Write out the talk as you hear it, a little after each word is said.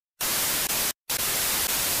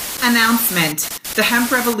Announcement. The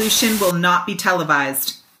hemp revolution will not be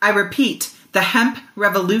televised. I repeat, the hemp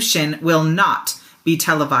revolution will not be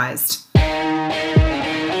televised.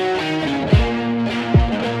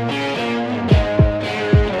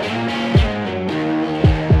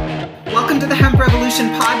 Welcome to the Hemp Revolution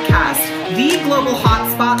podcast, the global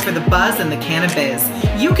hotspot for the buzz and the cannabis.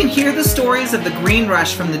 You can hear the stories of the green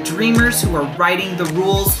rush from the dreamers who are writing the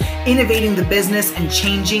rules, innovating the business, and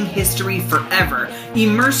changing history forever.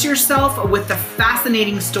 Immerse yourself with the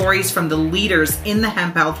fascinating stories from the leaders in the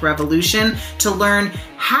hemp health revolution to learn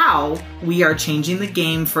how we are changing the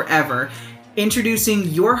game forever. Introducing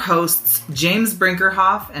your hosts, James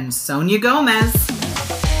Brinkerhoff and Sonia Gomez.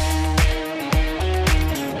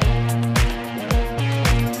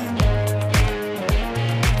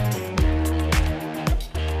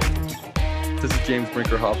 This is James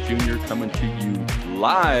Brinkerhoff Jr. coming to you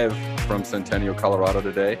live from Centennial, Colorado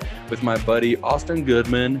today with my buddy Austin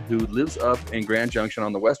Goodman, who lives up in Grand Junction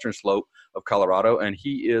on the western slope of Colorado, and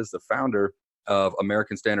he is the founder of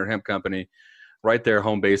American Standard Hemp Company right there,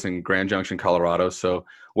 home base in Grand Junction, Colorado. So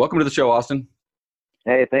welcome to the show, Austin.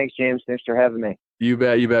 Hey, thanks, James. Thanks for having me. You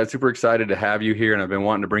bet. Super excited to have you here, and I've been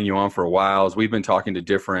wanting to bring you on for a while. As we've been talking to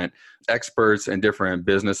different experts and different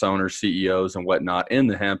business owners, CEOs, and whatnot in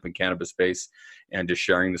the hemp and cannabis space, and just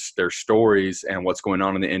sharing their stories and what's going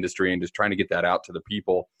on in the industry, and just trying to get that out to the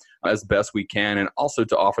people as best we can, and also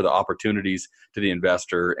to offer the opportunities to the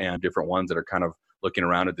investor and different ones that are kind of looking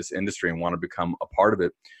around at this industry and want to become a part of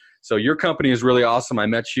it. So your company is really awesome. I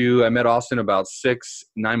met Austin about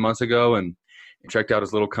 9 months ago, and checked out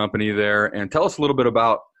his little company there. And tell us a little bit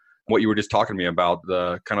about what you were just talking to me about,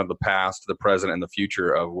 the kind of the past, the present, and the future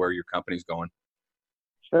of where your company's going.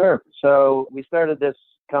 Sure. So we started this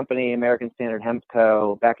company, American Standard Hemp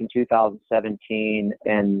Co., back in 2017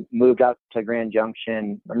 and moved out to Grand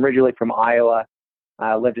Junction. I'm originally from Iowa.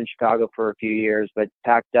 I lived in Chicago for a few years, but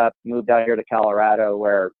packed up, moved out here to Colorado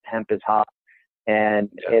where hemp is hot. And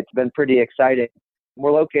it's been pretty exciting.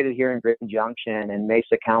 We're located here in Grand Junction, and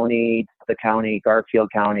Mesa County, the county, Garfield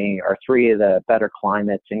County are three of the better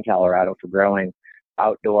climates in Colorado for growing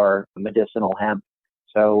outdoor medicinal hemp.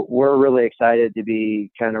 So we're really excited to be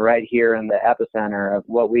kind of right here in the epicenter of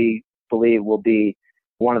what we believe will be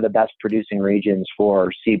one of the best producing regions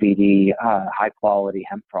for CBD, high quality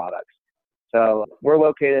hemp products. So we're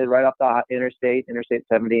located right off the Interstate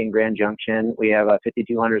 70 in Grand Junction. We have a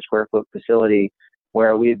 5,200 square foot facility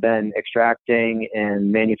where we've been extracting and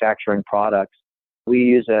manufacturing products. We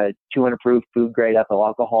use a 200 proof food grade ethyl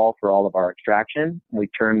alcohol for all of our extraction. We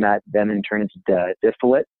turn that then and turn into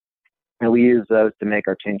distillate. And we use those to make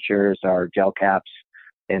our tinctures, our gel caps,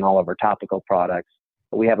 and all of our topical products.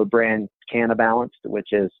 We have a brand, Cannabalanced,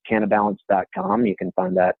 which is cannabalanced.com. You can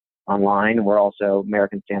find that online. We're also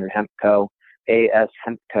American Standard Hemp Co.,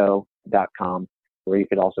 ashempco.com, where you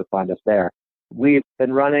could also find us there. We've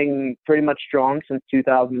been running pretty much strong since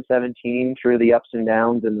 2017 through the ups and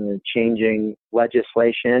downs and the changing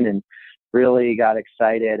legislation, and really got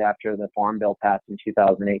excited after the Farm Bill passed in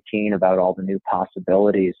 2018 about all the new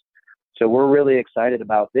possibilities. So we're really excited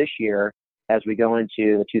about this year as we go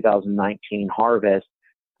into the 2019 harvest.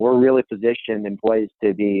 We're really positioned and poised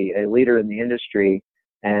to be a leader in the industry,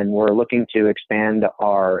 and we're looking to expand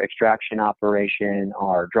our extraction operation,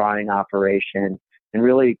 our drying operation, and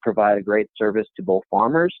really provide a great service to both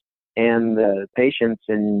farmers and the patients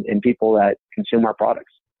and people that consume our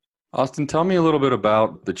products. Austin, tell me a little bit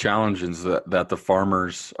about the challenges that the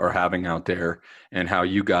farmers are having out there and how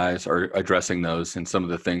you guys are addressing those and some of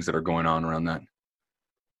the things that are going on around that.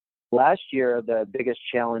 Last year, the biggest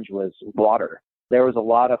challenge was water. There was a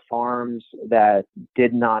lot of farms that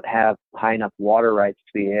did not have high enough water rights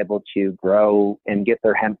to be able to grow and get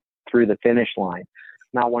their hemp through the finish line.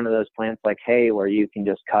 Not one of those plants like hay where you can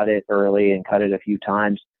just cut it early and cut it a few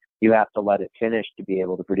times. You have to let it finish to be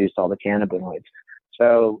able to produce all the cannabinoids.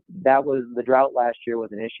 So that was the drought last year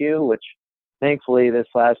was an issue, which thankfully this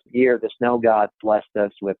last year, the snow god blessed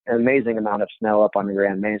us with an amazing amount of snow up on the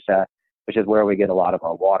Grand Mesa, which is where we get a lot of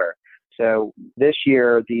our water. So this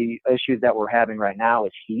year, the issues that we're having right now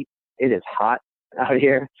is heat. It is hot out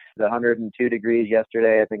here. It's 102 degrees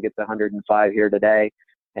yesterday. I think it's 105 here today.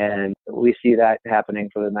 And we see that happening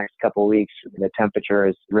for the next couple of weeks. The temperature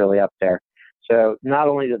is really up there. So not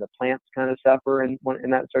only do the plants kind of suffer in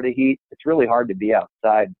that sort of heat, it's really hard to be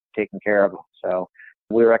outside taking care of them. So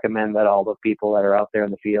we recommend that all the people that are out there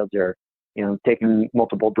in the fields are, taking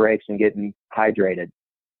multiple breaks and getting hydrated.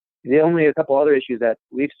 The only a couple other issues that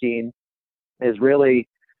we've seen is really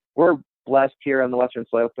we're blessed here on the western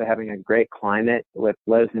slope for having a great climate with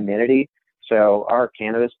low humidity. So our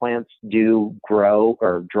cannabis plants do grow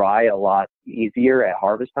or dry a lot easier at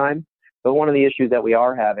harvest time. But one of the issues that we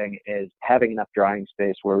are having is having enough drying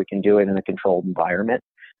space where we can do it in a controlled environment.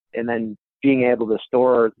 And then being able to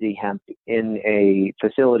store the hemp in a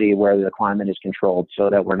facility where the climate is controlled so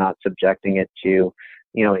that we're not subjecting it to,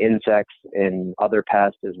 insects and other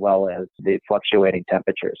pests as well as the fluctuating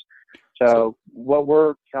temperatures. So what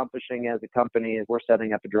we're accomplishing as a company is we're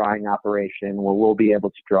setting up a drying operation where we'll be able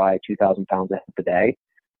to dry 2,000 pounds of hemp a day.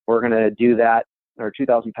 We're going to do that, or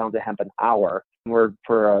 2,000 pounds of hemp an hour. We're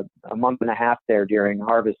for a month and a half there during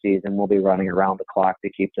harvest season. We'll be running around the clock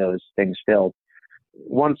to keep those things filled.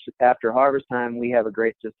 Once after harvest time, we have a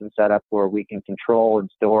great system set up where we can control and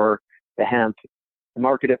store the hemp,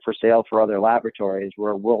 market it for sale for other laboratories,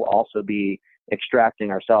 where we'll also be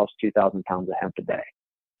extracting ourselves 2,000 pounds of hemp a day.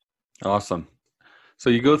 Awesome. So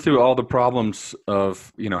you go through all the problems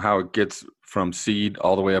of, how it gets from seed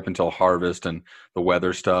all the way up until harvest, and the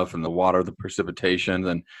weather stuff and the water, the precipitation,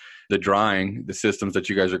 and the drying, the systems that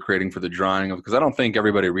you guys are creating for the drying, because I don't think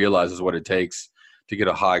everybody realizes what it takes to get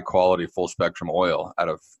a high quality full spectrum oil out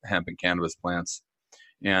of hemp and cannabis plants.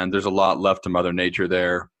 And there's a lot left to Mother Nature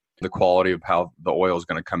there, the quality of how the oil is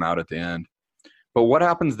going to come out at the end. But what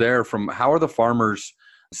happens there how are the farmers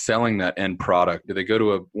selling that end product? Do they go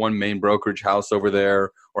to one main brokerage house over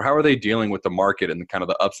there, or how are they dealing with the market and the kind of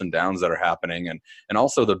the ups and downs that are happening, and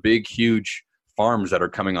also the big, huge farms that are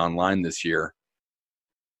coming online this year?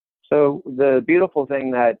 So the beautiful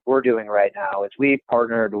thing that we're doing right now is we've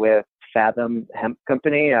partnered with Fathom Hemp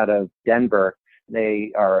Company out of Denver.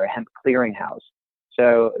 They are a hemp clearinghouse.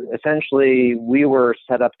 So essentially, we were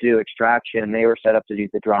set up to do extraction. They were set up to do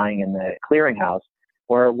the drying in the clearinghouse,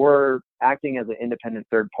 where we're acting as an independent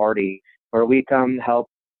third party, where we come help.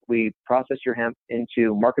 We process your hemp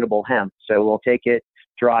into marketable hemp. So we'll take it,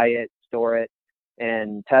 dry it, store it,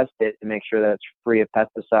 and test it to make sure that it's free of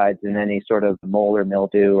pesticides and any sort of mold or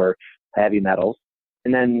mildew or heavy metals.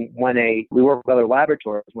 And then we work with other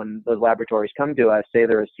laboratories, when those laboratories come to us, say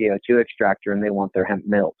they're a CO2 extractor and they want their hemp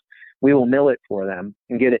milled, we will mill it for them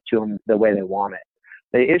and get it to them the way they want it.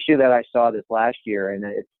 The issue that I saw this last year, and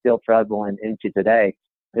it's still prevalent into today,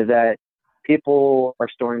 is that people are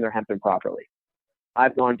storing their hemp improperly.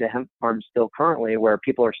 I've gone to hemp farms still currently where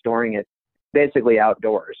people are storing it basically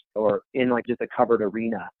outdoors or in like just a covered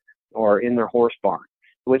arena or in their horse barn,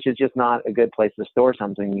 which is just not a good place to store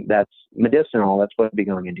something that's medicinal, that's supposed to be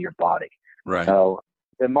going into your body. Right. So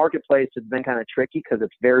the marketplace has been kind of tricky because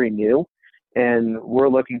it's very new. And we're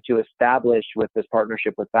looking to establish with this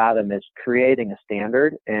partnership with Fathom is creating a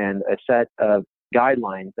standard and a set of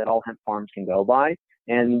guidelines that all hemp farms can go by.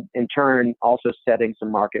 And in turn, also setting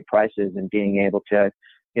some market prices and being able to,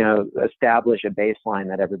 establish a baseline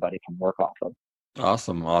that everybody can work off of.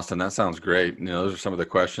 Awesome, Austin. That sounds great. Those are some of the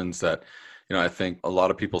questions that, I think a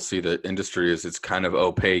lot of people see the industry as it's kind of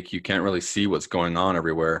opaque. You can't really see what's going on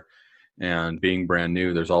everywhere. And being brand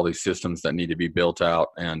new, there's all these systems that need to be built out,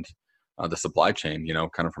 and the supply chain,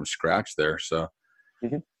 kind of from scratch there. So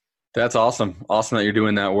That's awesome. Awesome that you're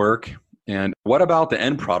doing that work. And what about the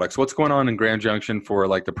end products? What's going on in Grand Junction for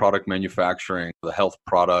like the product manufacturing, the health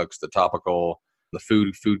products, the topical, the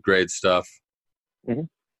food grade stuff?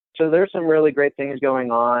 So there's some really great things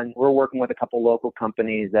going on. We're working with a couple local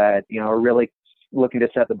companies that, are really looking to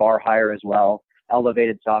set the bar higher as well.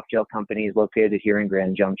 Elevated soft gel companies located here in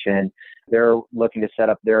Grand Junction. They're looking to set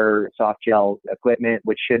up their soft gel equipment,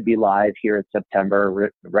 which should be live here in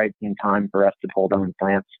September, right in time for us to pull down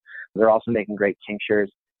plants. They're also making great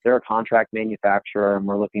tinctures. They're a contract manufacturer, and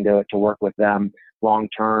we're looking to work with them long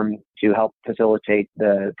term to help facilitate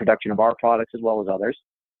the production of our products as well as others.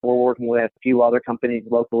 We're working with a few other companies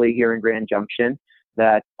locally here in Grand Junction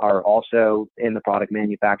that are also in the product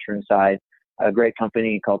manufacturing side. A great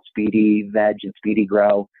company called Speedy Veg and Speedy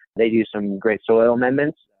Grow. They do some great soil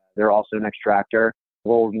amendments. They're also an extractor.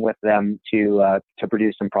 We're working with them to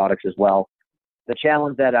produce some products as well. The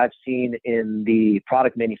challenge that I've seen in the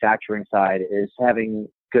product manufacturing side is having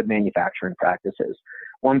good manufacturing practices.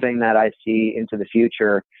 One thing that I see into the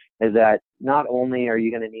future is that not only are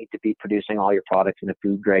you going to need to be producing all your products in a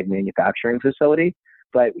food grade manufacturing facility,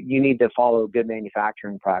 but you need to follow good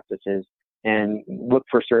manufacturing practices and look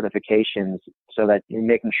for certifications so that you're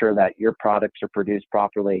making sure that your products are produced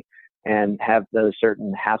properly and have those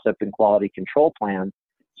certain HACCP and quality control plans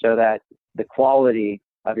so that the quality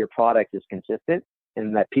of your product is consistent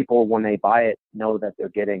and that people, when they buy it, know that they're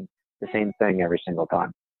getting the same thing every single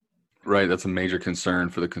time. Right. That's a major concern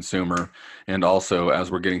for the consumer. And also, as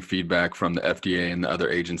we're getting feedback from the FDA and the other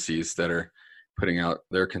agencies that are putting out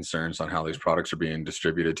their concerns on how these products are being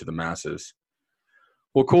distributed to the masses.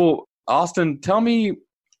 Well, cool. Austin, tell me,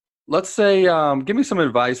 let's say, give me some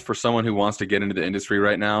advice for someone who wants to get into the industry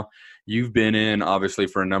right now. You've been in obviously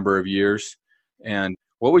for a number of years, and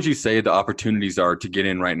what would you say the opportunities are to get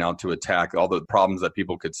in right now to attack all the problems that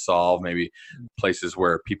people could solve, maybe places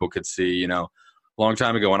where people could see, a long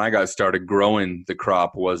time ago when I got started growing the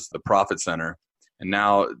crop was the profit center. And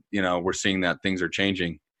now, we're seeing that things are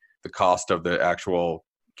changing. The cost of the actual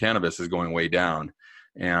cannabis is going way down,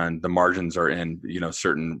 and the margins are in,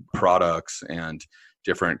 certain products and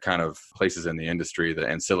different kind of places in the industry, the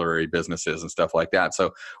ancillary businesses and stuff like that.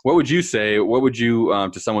 So what would you say,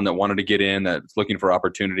 to someone that wanted to get in, that's looking for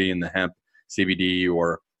opportunity in the hemp, CBD,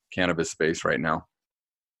 or cannabis space right now?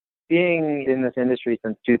 Being in this industry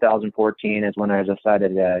since 2014 is when I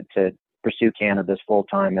decided to pursue cannabis full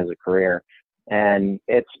time as a career. And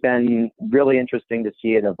it's been really interesting to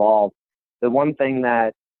see it evolve. The one thing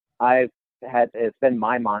that it's been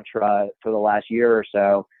my mantra for the last year or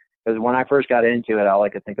so, because when I first got into it, all I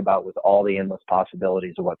could think about was all the endless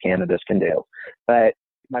possibilities of what cannabis can do. But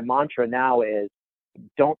my mantra now is,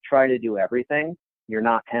 don't try to do everything. You're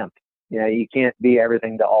not hemp. You can't be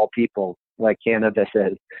everything to all people like cannabis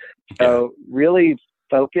is. So really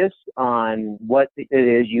focus on what it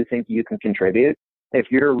is you think you can contribute.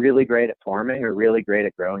 If you're really great at farming or really great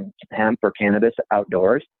at growing hemp or cannabis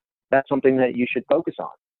outdoors, that's something that you should focus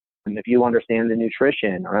on. And if you understand the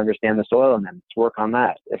nutrition or understand the soil amendments, work on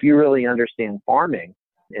that. If you really understand farming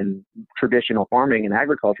and traditional farming and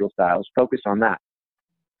agricultural styles, focus on that.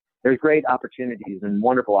 There's great opportunities and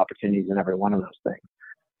wonderful opportunities in every one of those things.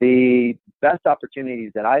 The best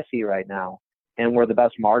opportunities that I see right now and where the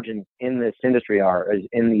best margins in this industry is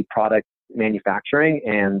in the product manufacturing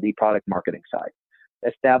and the product marketing side.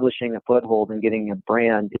 Establishing a foothold and getting a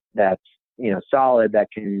brand that's, solid, that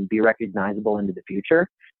can be recognizable into the future.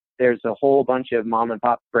 There's a whole bunch of mom and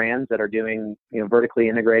pop brands that are doing, vertically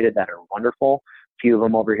integrated that are wonderful. A few of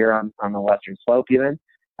them over here on the Western Slope even,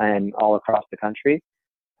 and all across the country.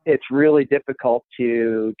 It's really difficult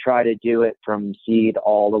to try to do it from seed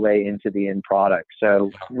all the way into the end product.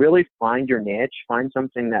 So really find your niche, find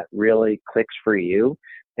something that really clicks for you,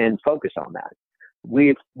 and focus on that.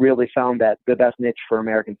 We've really found that the best niche for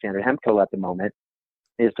American Standard Hemp Co. at the moment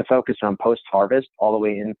is to focus on post-harvest all the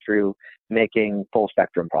way in through making full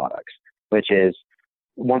spectrum products, which is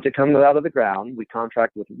once it comes out of the ground, we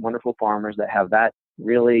contract with wonderful farmers that have that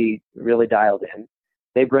really, really dialed in.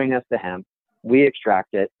 They bring us the hemp, we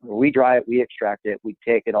extract it, we dry it, we extract it, we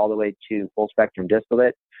take it all the way to full spectrum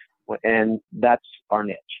distillate, and that's our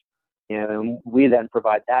niche. And we then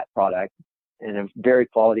provide that product in a very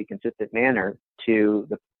quality, consistent manner to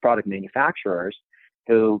the product manufacturers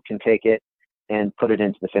who can take it and put it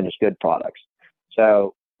into the finished good products.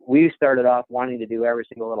 So we started off wanting to do every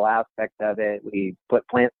single little aspect of it. We put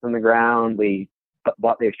plants in the ground. We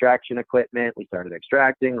bought the extraction equipment. We started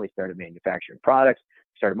extracting. We started manufacturing products.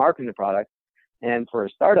 We started marketing the products. And for a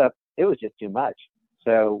startup, it was just too much.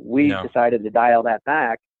 So we decided to dial that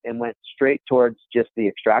back and went straight towards just the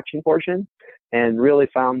extraction portion, and really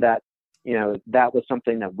found that, that was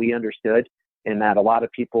something that we understood and that a lot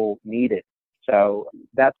of people needed. So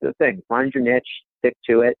that's the thing. Find your niche, stick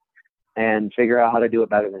to it, and figure out how to do it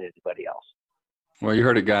better than anybody else. Well, you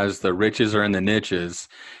heard it, guys. The riches are in the niches.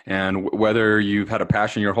 And whether you've had a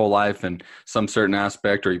passion your whole life in some certain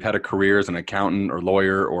aspect, or you've had a career as an accountant or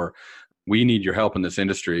lawyer, or we need your help in this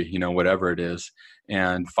industry, whatever it is,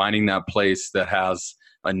 and finding that place that has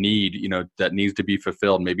a need, that needs to be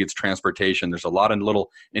fulfilled. Maybe it's transportation. There's a lot of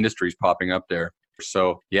little industries popping up there.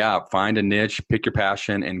 So find a niche, pick your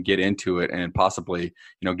passion, and get into it, and possibly,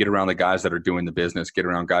 get around the guys that are doing the business, get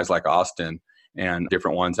around guys like Austin and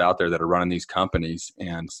different ones out there that are running these companies,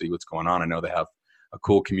 and see what's going on. I know they have a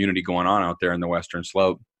cool community going on out there in the Western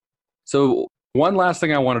Slope. So one last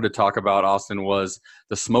thing I wanted to talk about, Austin, was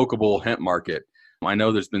the smokable hemp market. I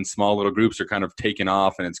know there's been small little groups that are kind of taking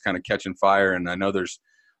off and it's kind of catching fire. And I know there's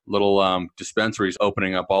little dispensaries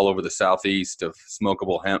opening up all over the Southeast of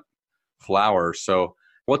smokable hemp flower. So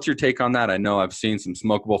what's your take on that? I know I've seen some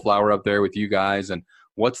smokable flower up there with you guys. And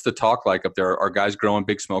what's the talk like up there? Are guys growing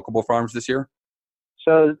big smokable farms this year?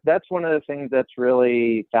 So that's one of the things that's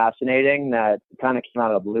really fascinating that kind of came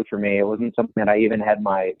out of the blue for me. It wasn't something that I even had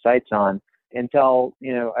my sights on until,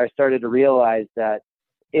 I started to realize that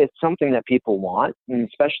it's something that people want, and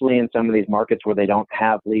especially in some of these markets where they don't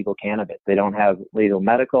have legal cannabis. They don't have legal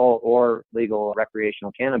medical or legal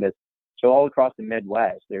recreational cannabis. So all across the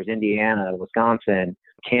Midwest, there's Indiana, Wisconsin,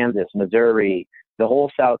 Kansas, Missouri, the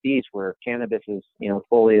whole Southeast where cannabis is,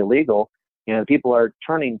 fully illegal. People are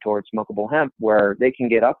turning towards smokable hemp where they can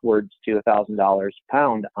get upwards to $1,000 a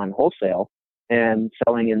pound on wholesale and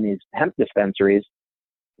selling in these hemp dispensaries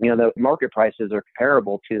the market prices are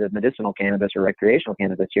comparable to the medicinal cannabis or recreational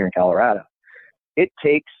cannabis here in Colorado. It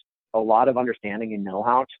takes a lot of understanding and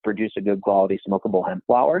know-how to produce a good quality smokable hemp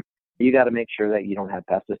flower. You got to make sure that you don't have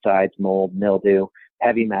pesticides, mold, mildew,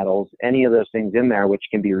 heavy metals, any of those things in there, which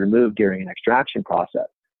can be removed during an extraction process.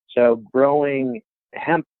 So growing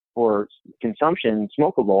hemp for consumption,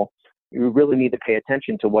 smokable, you really need to pay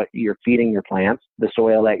attention to what you're feeding your plants, the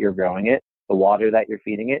soil that you're growing it, the water that you're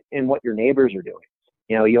feeding it, and what your neighbors are doing.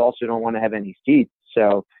 You also don't want to have any seeds.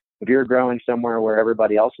 So if you're growing somewhere where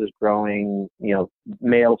everybody else is growing,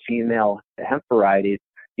 male, female hemp varieties,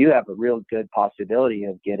 you have a real good possibility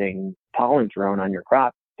of getting pollen thrown on your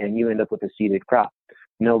crop, and you end up with a seeded crop.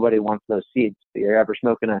 Nobody wants those seeds. If you're ever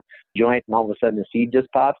smoking a joint and all of a sudden the seed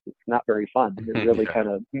just pops, it's not very fun. It really kind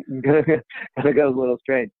of goes a little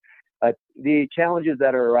strange. But the challenges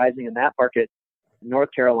that are arising in that market, North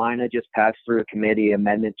Carolina just passed through a committee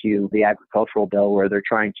amendment to the agricultural bill where they're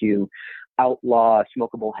trying to outlaw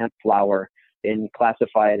smokable hemp flower and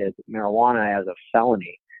classify it as marijuana as a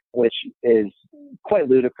felony, which is quite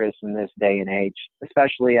ludicrous in this day and age,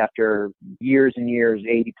 especially after years and years,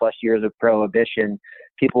 80 plus years of prohibition.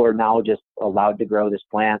 People are now just allowed to grow this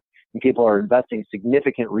plant, and people are investing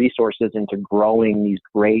significant resources into growing these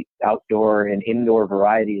great outdoor and indoor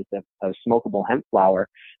varieties of smokable hemp flower.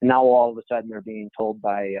 And now all of a sudden they're being told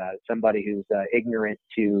by somebody who's ignorant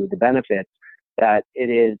to the benefits that it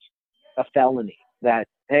is a felony, that,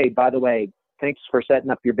 hey, by the way, thanks for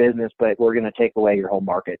setting up your business, but we're going to take away your whole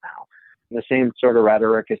market now. And the same sort of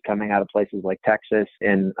rhetoric is coming out of places like Texas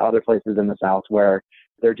and other places in the South where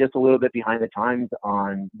they're just a little bit behind the times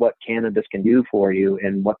on what cannabis can do for you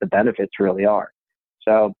and what the benefits really are.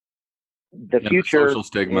 So the future, the social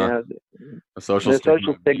stigma, the social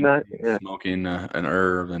stigma, smoking an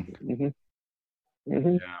herb and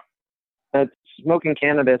smoking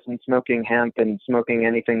cannabis and smoking hemp and smoking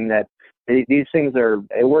anything that these things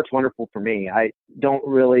it works wonderful for me. I don't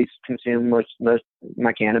really consume most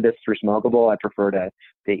my cannabis through smokable. I prefer to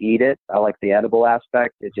eat it. I like the edible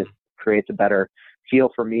aspect. It just creates a better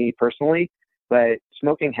feel for me personally. But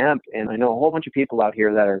smoking hemp, and I know a whole bunch of people out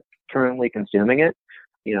here that are currently consuming it,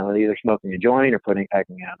 either smoking a joint or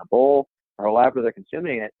packing it in a bowl or however they're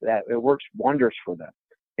consuming it, that it works wonders for them.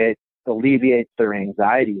 It alleviates their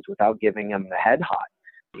anxieties without giving them the head hot.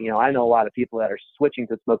 I know a lot of people that are switching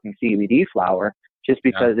to smoking CBD flower just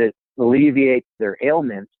because it alleviates their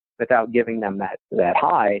ailments without giving them that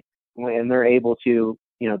high, and they're able to,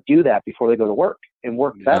 do that before they go to work and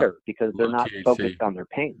work better because they're not focused on their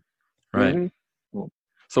pain. Right. Mm-hmm.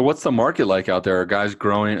 So what's the market like out there? Are guys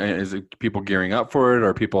growing? Is it people gearing up for it?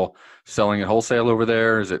 Are people selling it wholesale over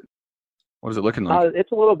there? What is it looking like?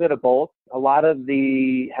 It's a little bit of both. A lot of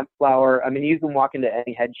the hemp flower, you can walk into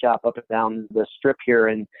any head shop up and down the strip here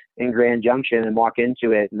in Grand Junction and walk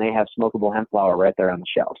into it, and they have smokable hemp flower right there on the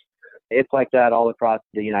shelves. It's like that all across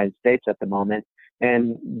the United States at the moment.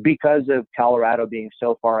 And because of Colorado being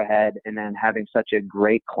so far ahead and then having such a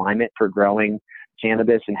great climate for growing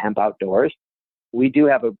cannabis and hemp outdoors, we do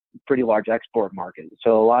have a pretty large export market.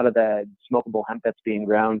 So a lot of the smokable hemp that's being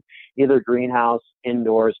grown, either greenhouse,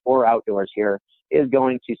 indoors, or outdoors here, is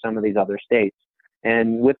going to some of these other states.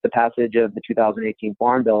 And with the passage of the 2018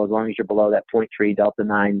 Farm Bill, as long as you're below that 0.3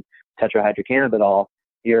 Delta-9 tetrahydrocannabinol,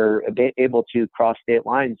 you're able to cross state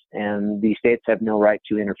lines, and the states have no right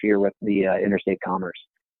to interfere with the interstate commerce.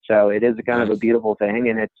 So it is kind of a beautiful thing,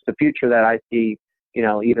 and it's the future that I see,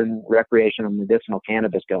 even recreational medicinal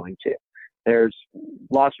cannabis going to. There's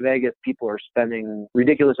Las Vegas, people are spending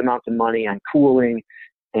ridiculous amounts of money on cooling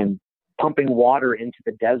and pumping water into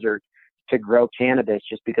the desert to grow cannabis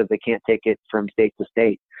just because they can't take it from state to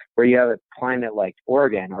state. Where you have a climate like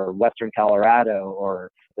Oregon or Western Colorado or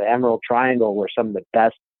the Emerald Triangle, where some of the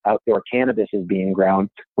best outdoor cannabis is being grown,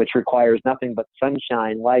 which requires nothing but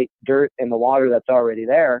sunshine, light, dirt, and the water that's already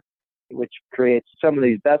there, which creates some of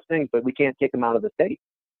these best things, but we can't kick them out of the state.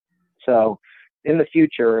 So in the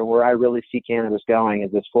future, where I really see cannabis going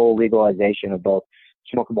is this full legalization of both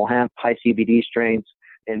smokable hemp, high CBD strains,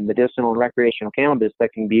 and medicinal and recreational cannabis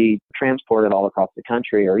that can be transported all across the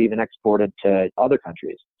country or even exported to other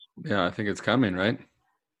countries. Yeah, I think it's coming, right?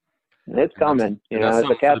 It's coming. That's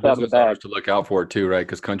the cat's out of the bag. to look out for it too, right?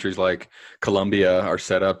 Because countries like Colombia are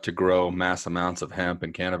set up to grow mass amounts of hemp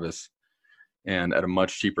and cannabis, and at a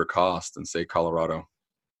much cheaper cost than, say, Colorado.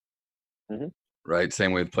 Mm-hmm. Right?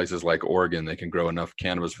 Same with places like Oregon, they can grow enough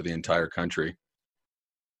cannabis for the entire country.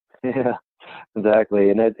 Yeah, exactly.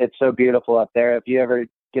 And it's so beautiful up there. If you ever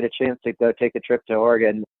get a chance to go take a trip to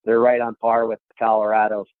Oregon, they're right on par with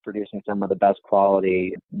Colorado, producing some of the best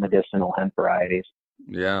quality medicinal hemp varieties.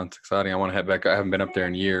 Yeah, it's exciting. I want to head back. I haven't been up there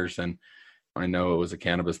in years, and I know it was a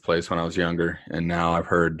cannabis place when I was younger, and now I've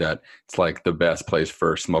heard that it's like the best place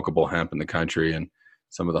for smokable hemp in the country and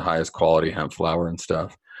some of the highest quality hemp flower and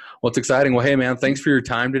stuff. Well, it's exciting. Well, hey, man, thanks for your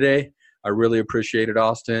time today. I really appreciate it,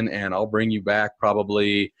 Austin, and I'll bring you back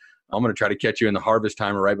probably. I'm going to try to catch you in the harvest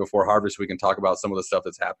time or right before harvest. We can talk about some of the stuff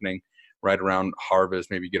that's happening right around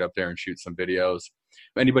harvest, maybe get up there and shoot some videos.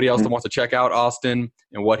 If anybody else that wants to check out Austin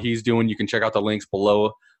and what he's doing, you can check out the links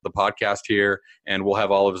below the podcast here, and we'll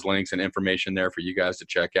have all of his links and information there for you guys to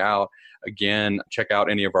check out. Again, check out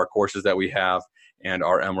any of our courses that we have and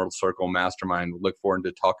our Emerald Circle Mastermind. Look forward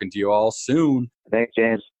to talking to you all soon. Thanks,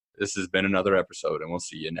 James. This has been another episode, and we'll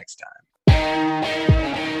see you next time.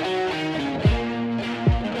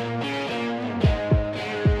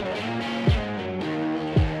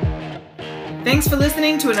 Thanks for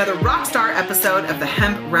listening to another Rockstar episode of the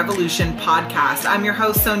Hemp Revolution podcast. I'm your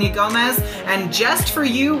host, Sonia Gomez, and just for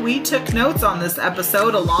you, we took notes on this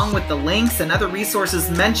episode along with the links and other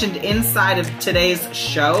resources mentioned inside of today's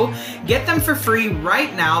show. Get them for free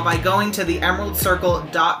right now by going to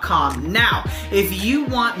theemeraldcircle.com. Now, if you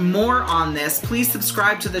want more on this, please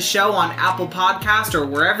subscribe to the show on Apple Podcast or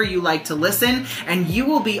wherever you like to listen, and you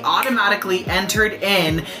will be automatically entered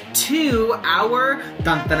in to our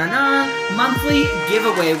monthly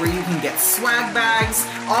giveaway where you can get swag bags,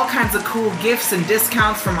 all kinds of cool gifts and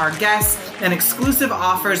discounts from our guests, and exclusive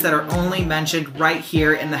offers that are only mentioned right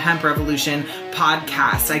here in the Hemp Revolution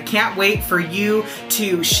podcast. I can't wait for you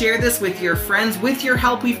to share this with your friends. With your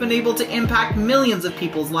help, we've been able to impact millions of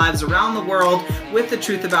people's lives around the world with the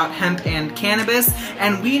truth about hemp and cannabis.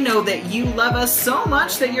 And we know that you love us so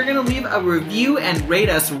much that you're going to leave a review and rate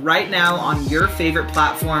us right now on your favorite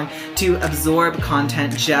platform to absorb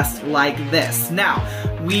content just like this. Now,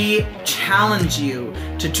 we challenge you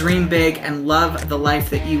to dream big and love the life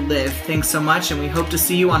that you live. Thanks so much, and we hope to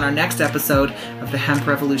see you on our next episode of the Hemp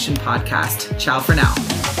Revolution podcast. Ciao for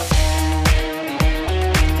now.